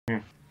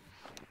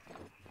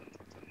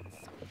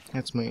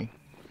That's me.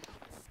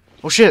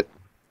 Oh shit!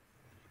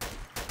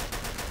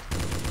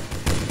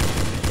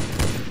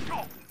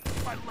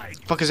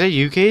 Fuck, is that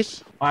you,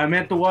 Keith? I'm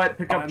at the white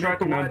pickup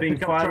truck and I'm being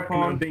fired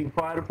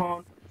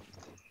upon.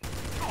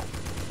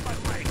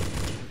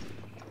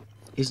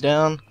 He's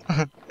down.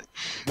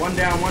 One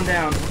down, one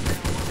down.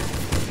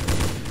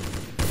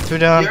 2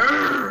 down.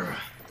 Yeah,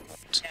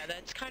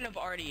 that's kind of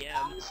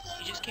RDM.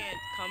 You just can't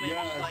come in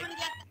and like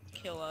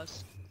kill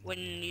us when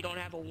you don't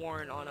have a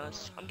warrant on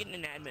us. I'm getting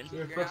an admin.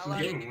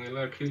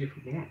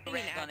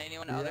 On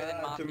anyone other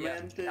than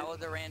Mafia. That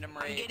was a random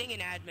raid. I'm getting an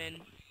admin.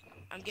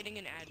 I'm getting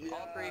an admin.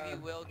 All 3 of you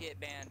will get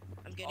banned.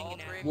 I'm getting an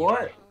admin.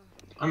 What?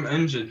 I'm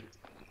injured.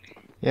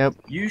 Yep.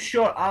 You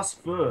shot us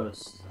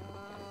first.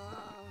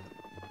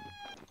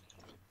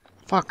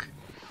 Fuck.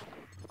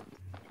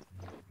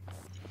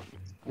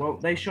 Well,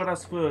 they shot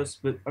us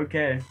first, but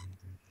okay.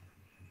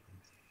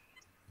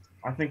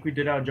 I think we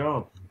did our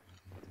job.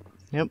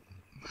 Yep.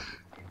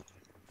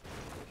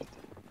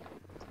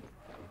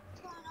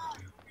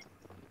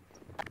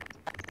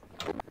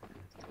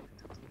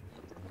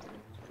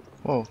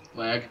 Whoa.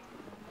 Lag.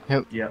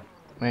 Yep. Yep.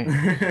 Wait.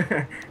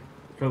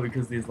 Probably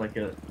because there's like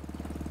a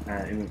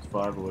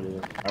MX5 or whatever.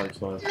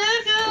 RX5.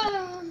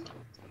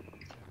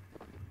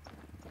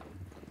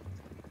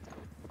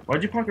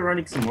 Why'd you park it right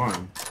next to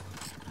mine?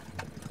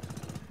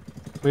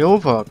 We all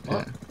parked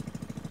What? there.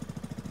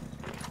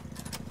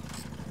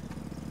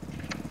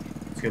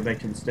 Let's go back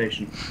to the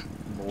station.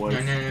 Boys.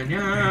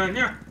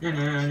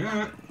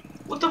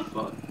 What the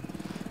fuck?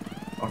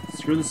 Oh,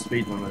 screw the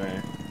speed limit,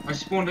 eh? I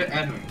spawned at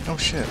admin. Oh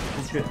shit.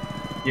 Oh shit.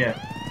 Yeah.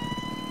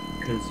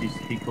 Because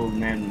he called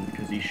an admin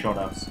because he shot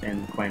us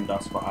and claimed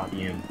us for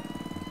RDM.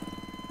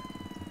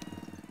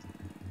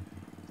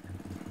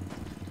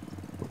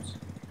 Oops.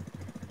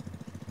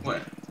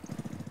 What?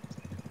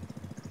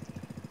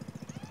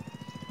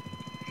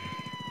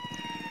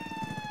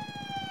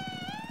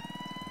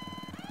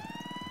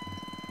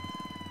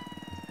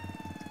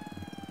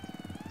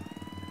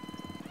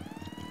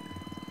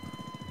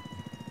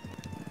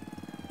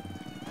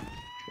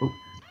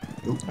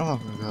 Oh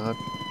my god.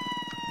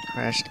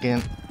 Crashed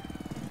again.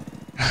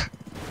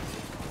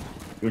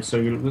 We're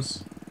so good at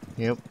this.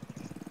 Yep.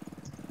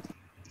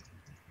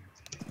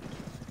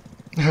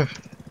 That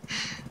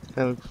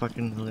looked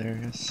fucking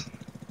hilarious.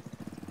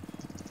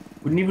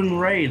 We didn't even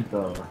raid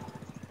though.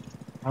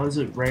 How is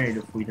it raid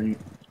if we didn't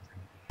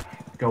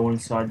go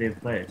inside their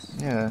place?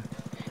 Yeah.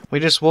 We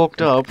just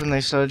walked up and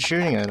they started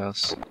shooting at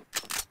us.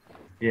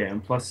 Yeah,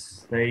 and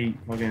plus they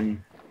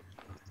fucking.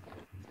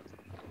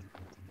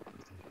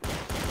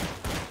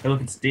 Hey,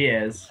 look, it's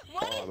Diaz.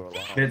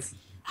 That's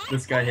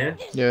this guy here.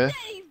 Yeah.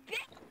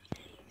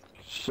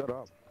 Shut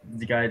up.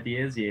 The guy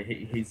Diaz. Yeah,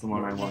 he's the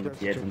one I won the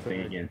admin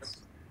thing against.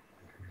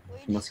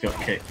 He must got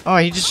kicked. Oh,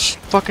 he just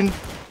fucking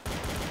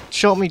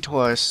shot me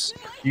twice.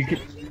 You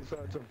could.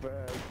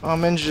 Oh,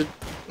 I'm injured.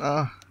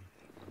 Where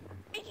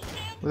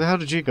the hell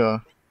did you go?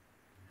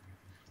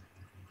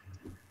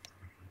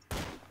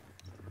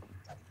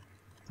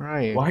 Where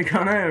are you? Why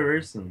can't I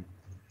arrest him?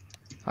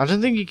 I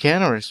don't think you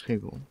can arrest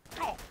people.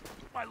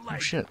 Oh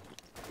shit.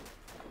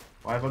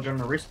 Why have I got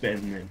an arrest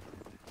button then?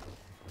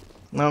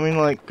 No, I mean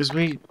like, cause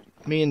me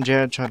and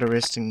Jared tried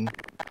arresting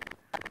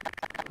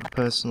a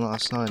person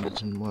last night, it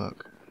didn't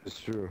work. It's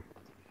true.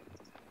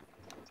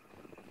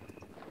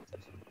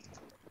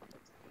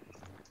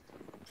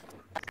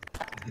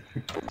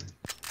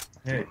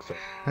 Hey.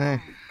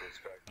 Hey.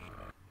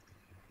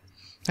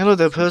 Hello,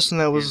 that person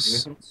that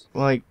was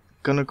like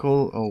gonna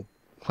call or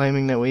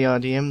claiming that we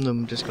RDM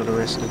them just got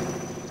arrested.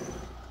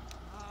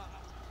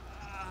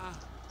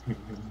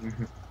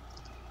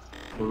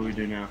 What do we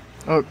do now?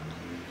 Oh,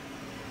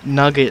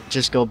 Nugget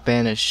just got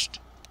banished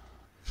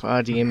for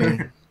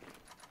RDMing.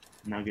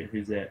 Nugget,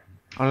 who's that?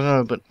 I don't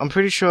know, but I'm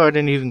pretty sure I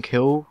didn't even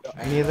kill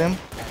any of them.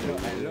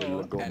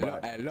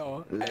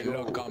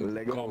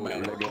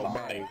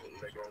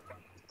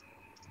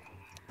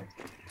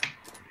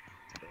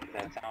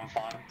 That sounds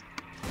fun.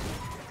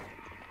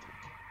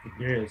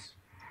 Yes.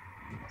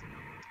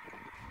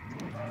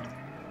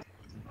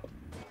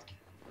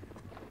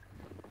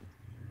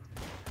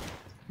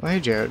 Oh, hey,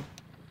 Jared.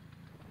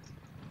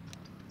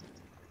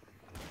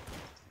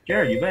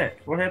 Jared, you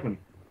back? What happened?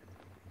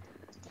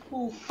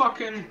 Oh,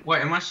 fucking.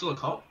 Wait, am I still a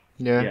cop?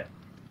 Yeah. Yeah.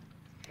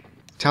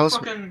 Tell us.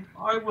 Fucking.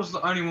 I was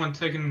the only one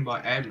taken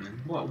by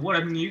admin. What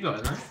happened to you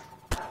guys, eh?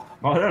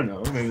 I don't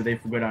know. Maybe they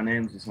forgot our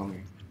names or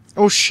something.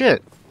 Oh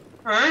shit.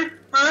 Hey?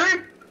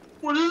 Hey?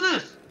 What is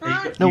this?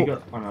 Hey? No,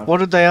 what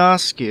did they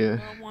ask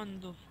you?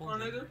 Wonderful. Oh,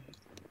 nigga.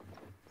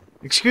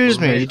 Excuse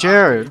Well, me, they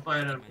Jared. asked me if I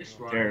had a wrist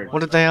warrant. Jared. What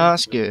did they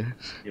ask you?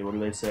 Yeah, what do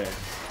they say?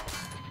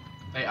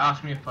 They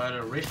asked me if I had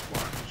a wrist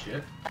warrant and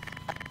shit.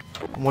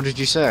 What did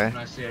you say? And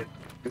I said,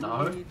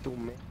 no.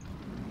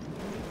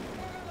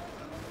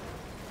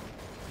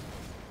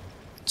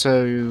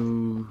 So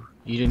you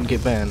didn't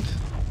get banned?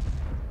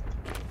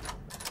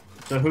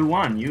 So who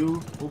won?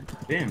 You or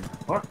them?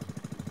 What?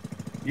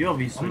 You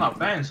obviously. I'm not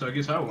banned, so I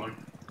guess I won.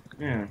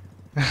 Yeah.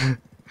 What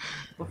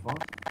the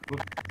fuck?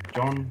 Look,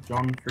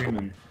 John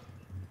Freeman.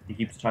 He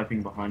keeps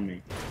typing behind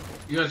me.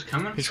 You guys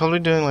coming? He's probably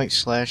doing like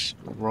slash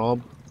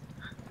rob.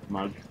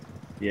 Mug.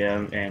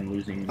 Yeah, and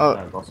losing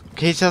boss.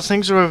 Keith, our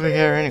things are over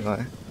here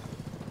anyway.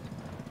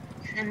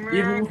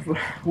 Yeah, but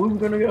where are we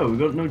gonna go? We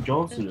got no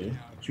jobs to do.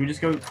 Should we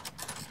just go?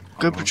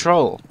 Go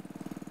patrol.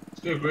 Let's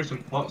go brew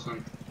some pots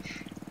on.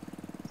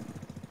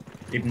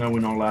 Even though we're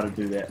not allowed to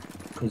do that,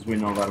 because we're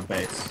not allowed to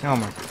base. Oh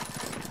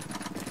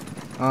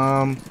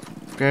my.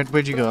 Brad,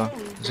 where'd you go?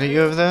 Is that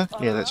you over there?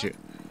 Yeah, that's you.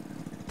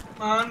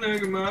 My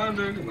nigga, my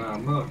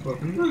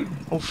motherfucking nigga.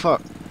 Oh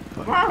fuck.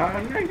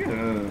 Ah,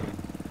 nigga.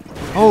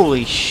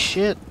 Holy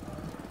shit.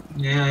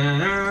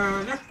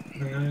 Yeah.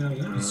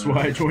 That's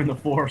why I joined the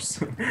force.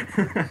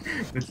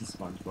 This is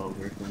SpongeBob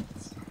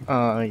reference.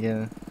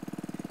 Yeah.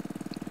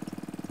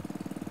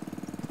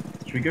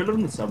 Should we go live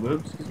in the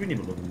suburbs? Because we need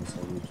to live in the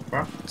suburbs,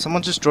 bruh.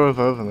 Someone just drove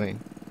over me.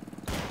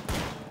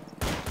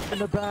 In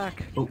the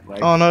back. Oh,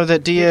 wait. Oh no,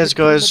 that Diaz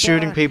guy is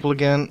shooting people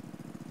again.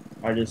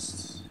 I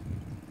just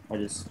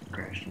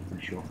crashed, I'm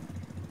pretty sure.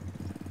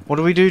 What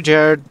do we do,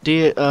 Jared?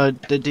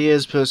 The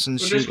Diaz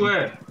person's But this shooting.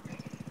 way.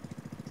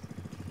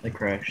 I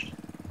crashed.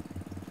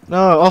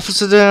 No,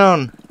 officer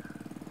down!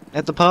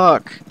 At the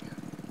park.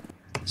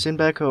 Send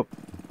back up.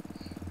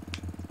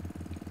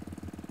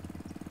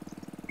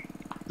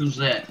 Who's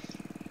that?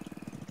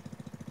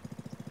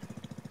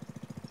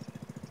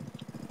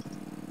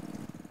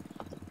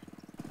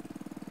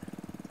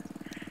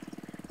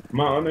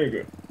 My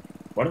nigga.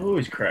 Why do I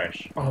always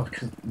crash? Oh,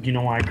 because you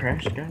know why I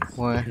crashed, guys?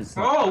 Why? Because,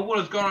 Oh, what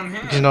is going on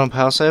here? Is he not on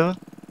power saver?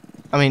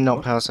 I mean, not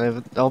What? power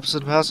saver. The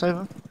opposite of power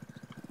saver?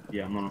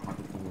 yeah, I'm not on high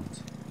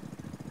performance.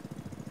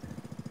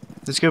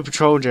 Let's go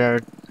patrol,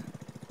 Jared.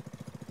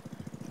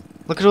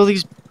 Look at all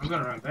these I'm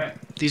gonna run back.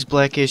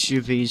 black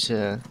SUVs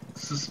here.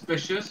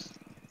 Suspicious.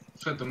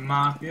 It's like the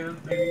mafia,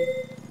 maybe.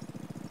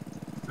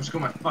 I just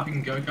got my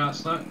fucking go-kart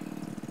stuck.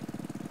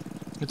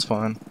 It's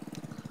fine.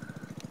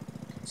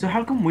 So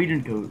how come we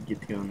didn't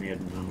get to go in the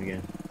admin room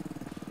again?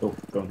 Oh,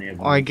 go in the admin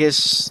room. I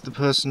guess the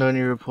person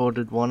only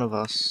reported one of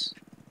us.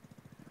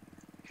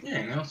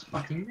 Yeah, that was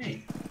fucking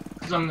me.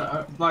 Because I'm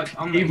the,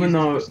 I'm the Even easiest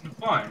though- person to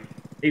find.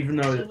 Even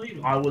It's though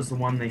illegal. I was the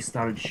one they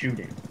started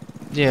shooting.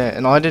 Yeah,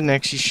 and I didn't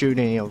actually shoot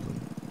any of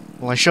them.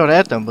 Well, I shot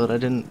at them, but I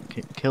didn't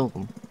kill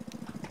them.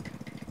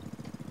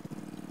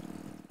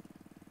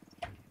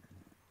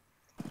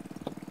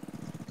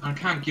 I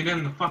can't get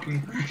in the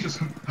fucking place.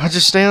 I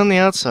just stay on the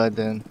outside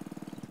then.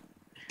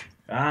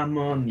 I'm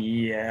on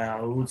the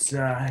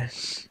outside.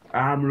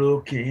 I'm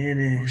looking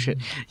in. Oh shit.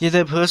 Yeah,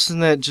 that person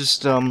that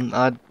just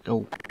claimed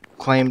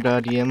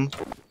RDM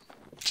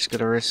just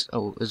got arrested.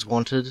 Oh, is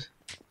wanted.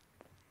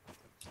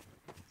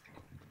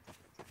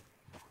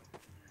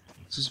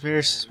 This is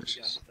very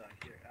suspicious.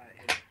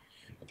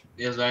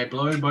 There's a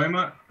blue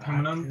boomer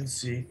coming I in. can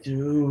see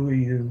through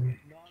you.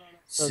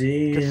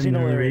 See Casino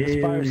in the area.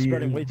 This fire's rear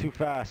spreading view. way too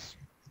fast.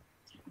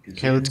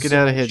 Okay, let's get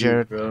out of here,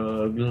 Jared.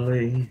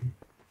 Ugly,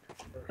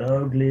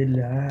 ugly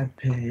like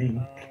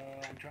pink.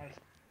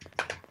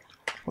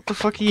 What the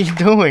fuck are you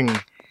doing?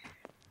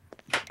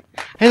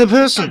 Hey, the I'm trying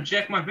person! to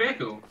jack my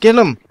vehicle. Get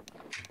him!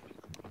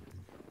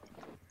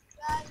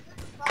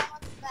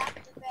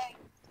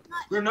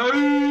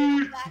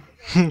 Grenade!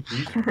 Are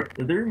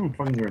there even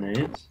fucking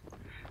grenades?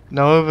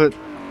 No, but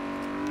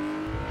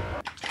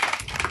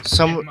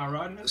Am I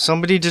riding it?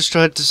 somebody just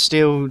tried to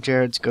steal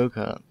Jared's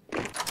go-kart.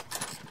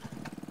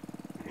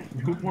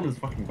 Who won his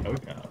fucking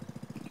go-kart?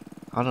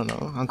 I don't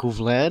know, Uncle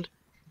Vlad?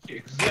 Yeah,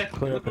 exactly.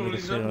 Clear Look up at all into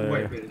these the other area.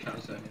 white bit of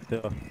cars.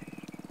 Yeah.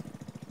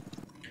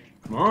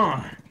 Come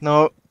on!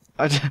 No,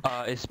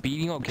 I Is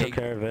speeding okay? Took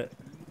care of it.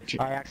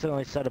 I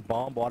accidentally set a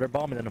bomb, water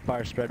bomb, and then the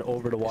fire spread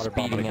over the water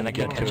bomb. Speeding, and I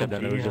couldn't can't get to catch it, up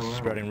then to it was you. just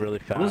spreading really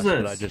fast. What is But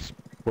I this? just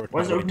worked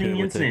Why my is it way to opening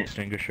it with the incident?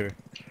 extinguisher.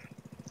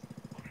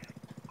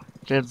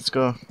 Jared, let's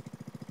go.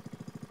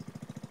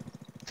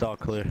 It's all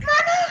clear.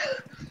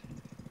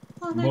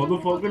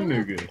 Motherfucking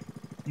nigga.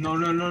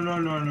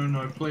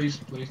 No, please,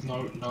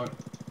 no.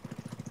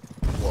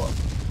 What?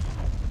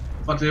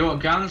 What, do you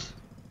want guns?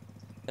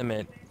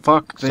 Limit.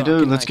 Fuck, they So do.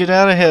 can Let's I, get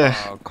out of here.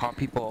 Call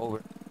people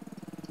over.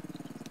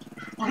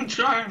 I'm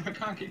trying, I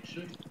can't keep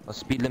shooting.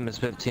 Speed limit is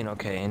 15.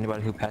 Okay,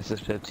 anybody who passes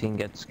 15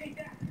 gets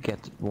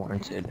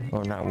warranted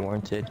or not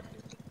warranted.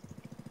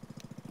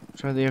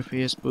 Try the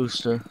FPS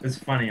booster. It's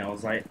funny, I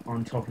was like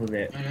on top of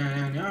that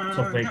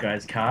Yeah.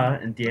 guy's car,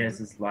 and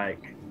Diaz is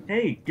like,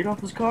 hey, get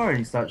off his car, and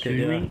he starts shooting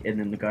Yeah. me, and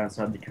then the guy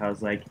inside the car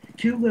is like,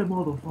 kill that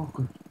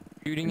motherfucker.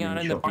 Shooting And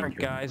out then in the shot me, park, killed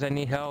me. guys. I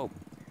need help.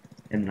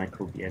 And then I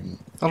called the admin.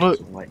 Oh look,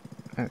 So, like,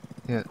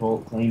 yeah.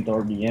 claimed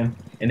RDM,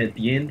 and at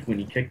the end, when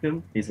he kicked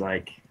him, he's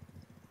like,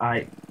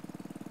 I'm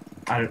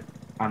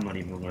not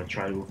even gonna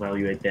try to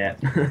evaluate that,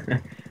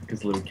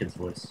 because the little kid's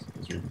voice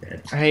is really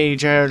bad. Hey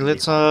Jared,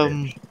 let's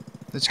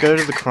go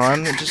to the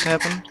crime that just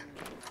happened.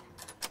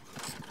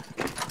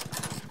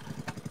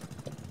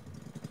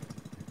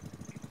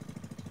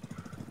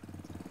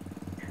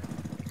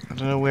 I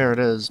don't know where it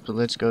is, but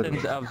let's go to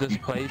Citizens it. of this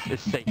place is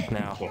safe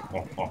now.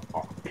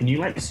 Can you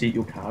like set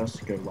your cars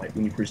to go like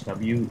when you press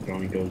W, it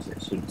only goes at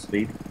a certain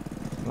speed?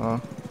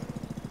 Oh,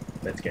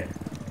 That's gay.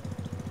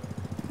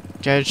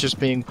 Jared's just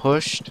being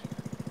pushed.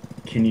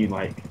 Can you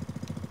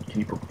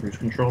put cruise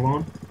control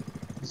on?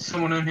 There's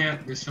someone in here.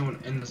 There's someone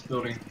in this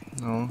building.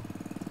 No.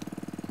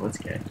 Let's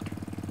go.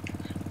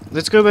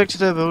 Let's go back to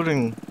that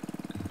building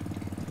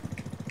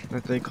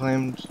that they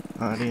claimed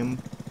RDM.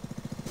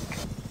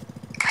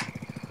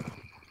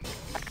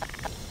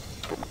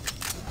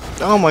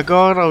 Oh my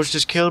god, I was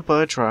just killed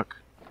by a truck.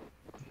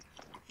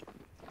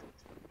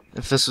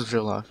 If this was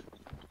real life.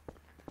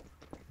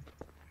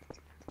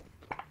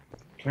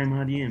 Claim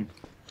RDM.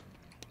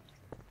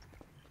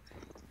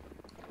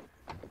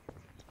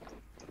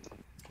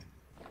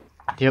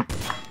 Yep.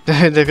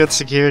 They got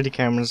security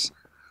cameras.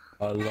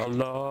 La la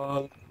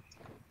la.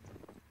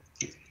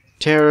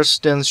 Terrorists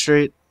down the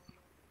street.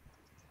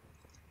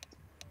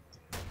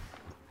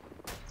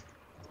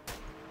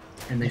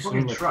 And they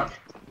Fucking saw truck.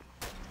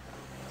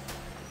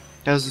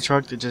 That was the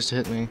truck that just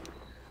hit me.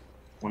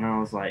 when I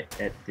was like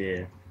at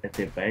their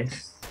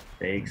base,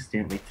 they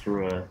accidentally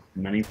threw a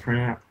mini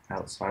printout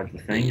outside the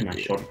thing, and I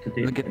shot it to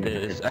death. Look at and then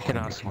this. hit I can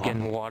the also top, get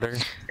in water.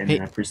 And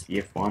then I pressed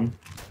the F1.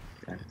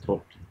 And I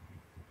talked.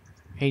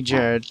 Hey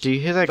Jared, do you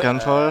hear that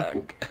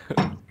gunfire?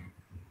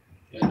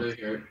 Yeah, I do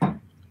hear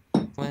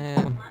it.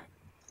 Well,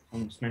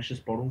 Smash this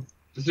bottle.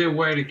 Is there a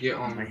way to get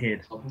on My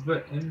head. top of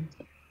it?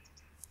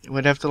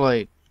 We'd have to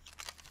like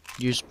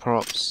use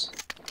props.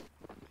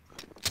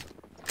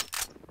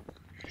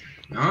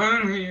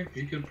 No, here,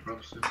 you could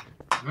props it.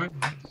 No.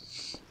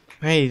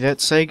 Hey, that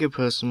Sega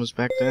person was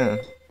back there.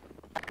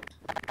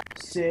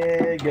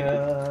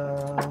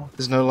 Sega.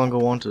 Is no longer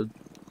wanted.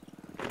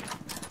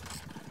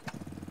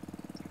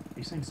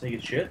 You saying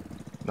Sega shit?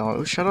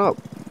 No, shut up.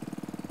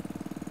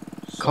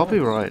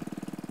 Copyright.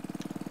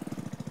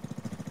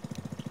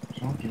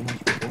 It's not like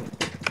anyone's recording.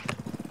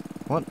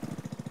 What?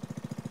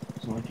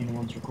 It's not like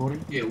anyone's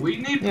recording. Yeah, we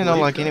need. Yeah, not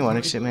police like to anyone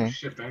make except some me.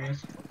 shit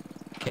bangers.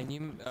 can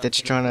you? That's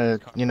can trying you-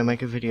 to, you know,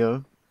 make a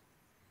video.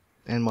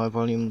 And my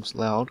volume's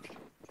loud.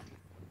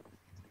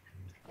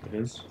 It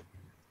is.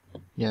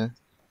 Yeah.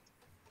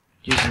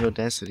 Using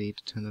Audacity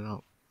to turn it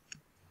up.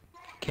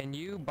 Can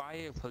you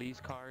buy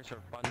police cars or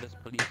fund us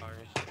police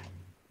cars?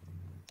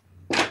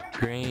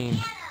 Green.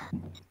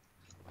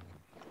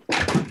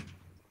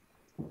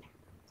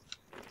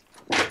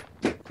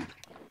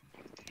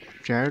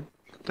 Jared,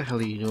 what the hell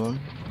are you doing?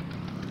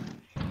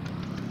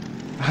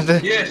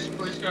 Yes,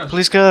 police cars.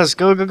 Police cars,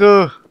 go, go,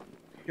 go!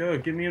 Go,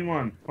 get me in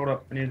one. Hold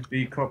up, I need to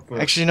be cop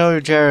first. Actually, no,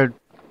 Jared.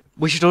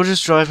 We should all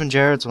just drive in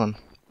Jared's one.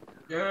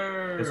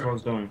 That's what I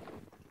was doing.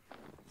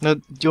 No,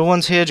 your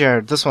one's here,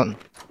 Jared. This one.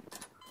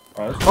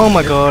 Oh, Oh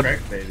my god.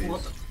 Crack babies.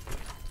 What the-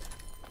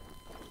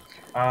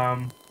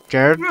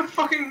 Jared? I'm gonna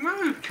fucking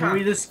move. Can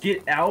we cunt. just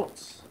get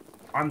out?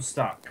 I'm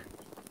stuck.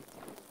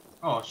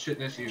 Oh shit,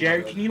 that's you.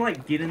 Jared, can you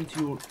like get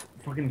into your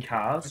fucking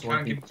car? I So I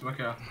can't can... get to my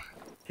car.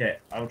 Okay,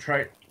 I'll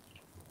try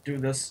do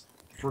this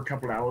for a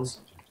couple hours.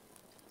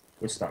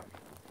 We're stuck.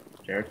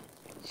 Jared,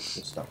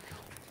 we're stuck.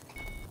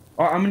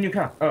 Oh, I'm in your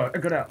car. Oh, I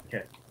got out.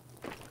 Okay.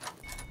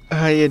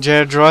 Yeah,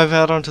 Jared, drive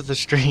out onto the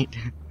street.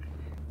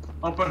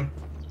 Open.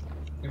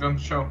 You're going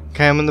to show.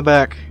 Okay, I'm in the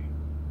back.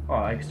 Oh,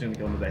 I accidentally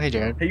got in the back. Hey,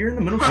 Jared. Hey, you're in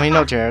the middle I seat. mean,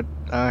 not Jared.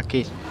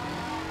 Keith.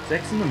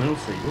 Zach's in the middle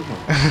seat. Look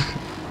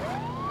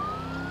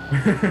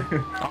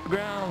Off the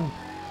ground.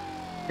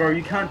 Bro,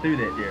 you can't do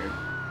that, Jared.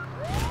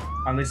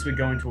 Unless we're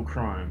going to a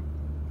crime.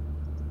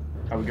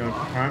 Are we going to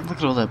a crime? Look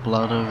at all that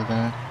blood over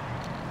there.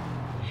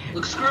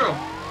 Look, squirrel.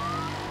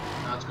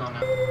 No, it's gone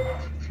now.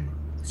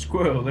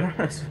 Squirrel, there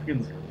are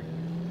fucking...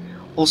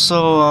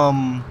 Also,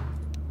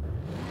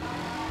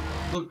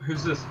 Look,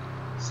 who's this?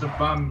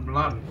 Saddam bin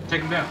Laden.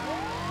 Take him down.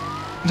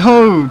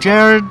 no,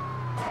 Jared!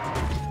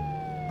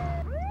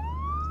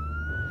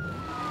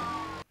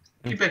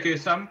 Get back here,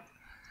 son.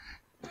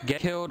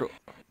 Get killed.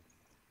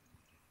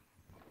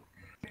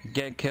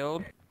 Get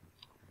killed.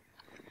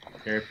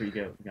 Jared, before you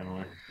go, gun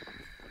away.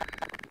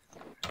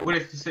 What do you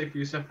have to say for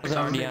yourself? It's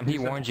RDM, he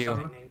warned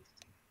you.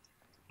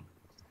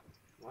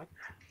 What?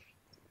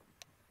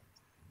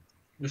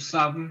 You're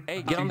sobbing.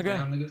 Hey, get on the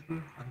ground. I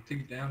can take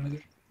it down,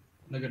 nigga.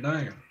 Nigga,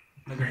 down.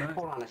 Nigga, down.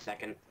 Hold on a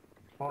second.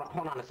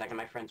 Hold on a second.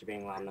 My friends are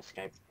being loud on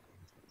Skype.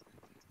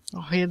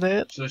 Oh, hear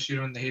that? Should I shoot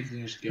him in the head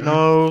and just go?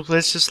 No,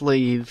 let's just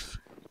leave.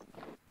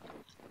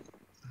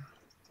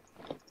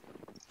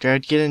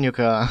 Jared, get in your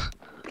car.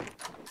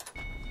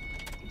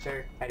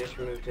 Sir, I just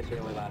removed his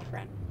really loud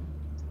friend.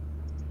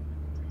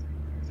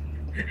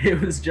 It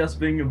was just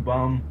being a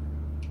bum.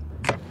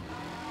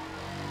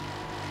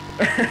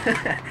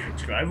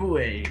 Drive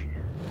away.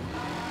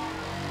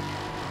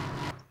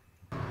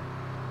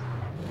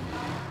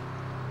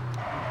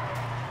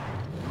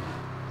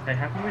 Hey,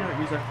 how come we don't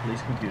use our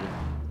police computer?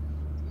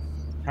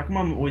 How come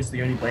I'm always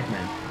the only black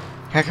man?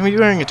 How come you're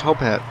wearing a top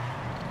hat?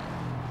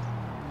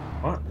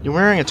 What? You're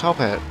wearing a top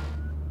hat.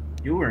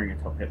 You were wearing a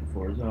top hat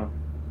before as well.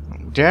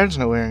 Jared's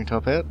not wearing a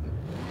top hat.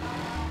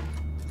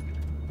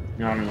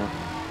 No, I don't know.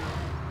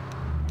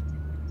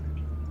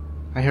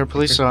 I hear a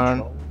police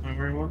siren. Am I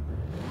wearing one?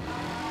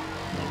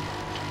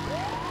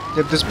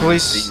 Yep, there's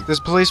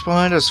police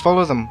behind us.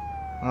 Follow them.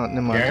 Oh,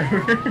 never mind.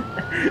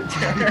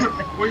 Jared.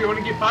 Well, you want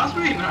to get past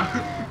me? No.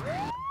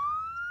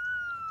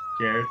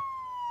 Jared.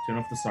 Turn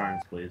off the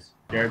sirens, please.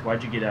 Jared,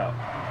 why'd you get out?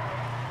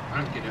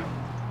 I don't get it.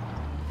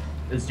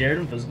 Is Jared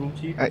invisible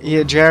to you?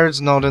 Yeah,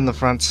 Jared's not in the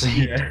front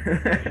seat.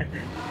 Yeah.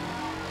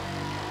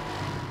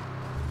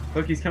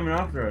 Look, he's coming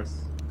after us.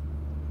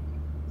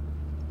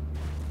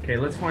 Okay,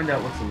 let's find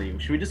out what's illegal.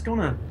 Should we just go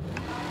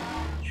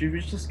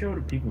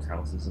to people's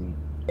houses and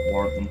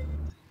warrant them?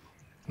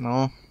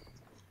 No.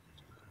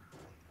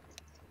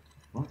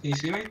 Can you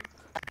see me?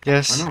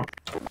 Yes. I know.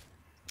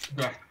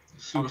 Okay.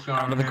 Let's see what's going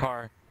on Out of the here.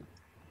 car.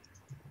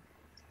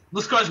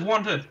 This guy's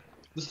wanted.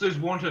 This dude's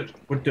wanted.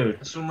 What dude?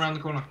 I saw him around the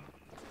corner.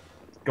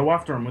 Go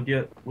after him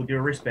with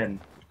your wristband.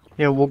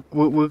 Yeah,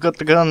 we've got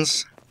the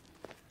guns.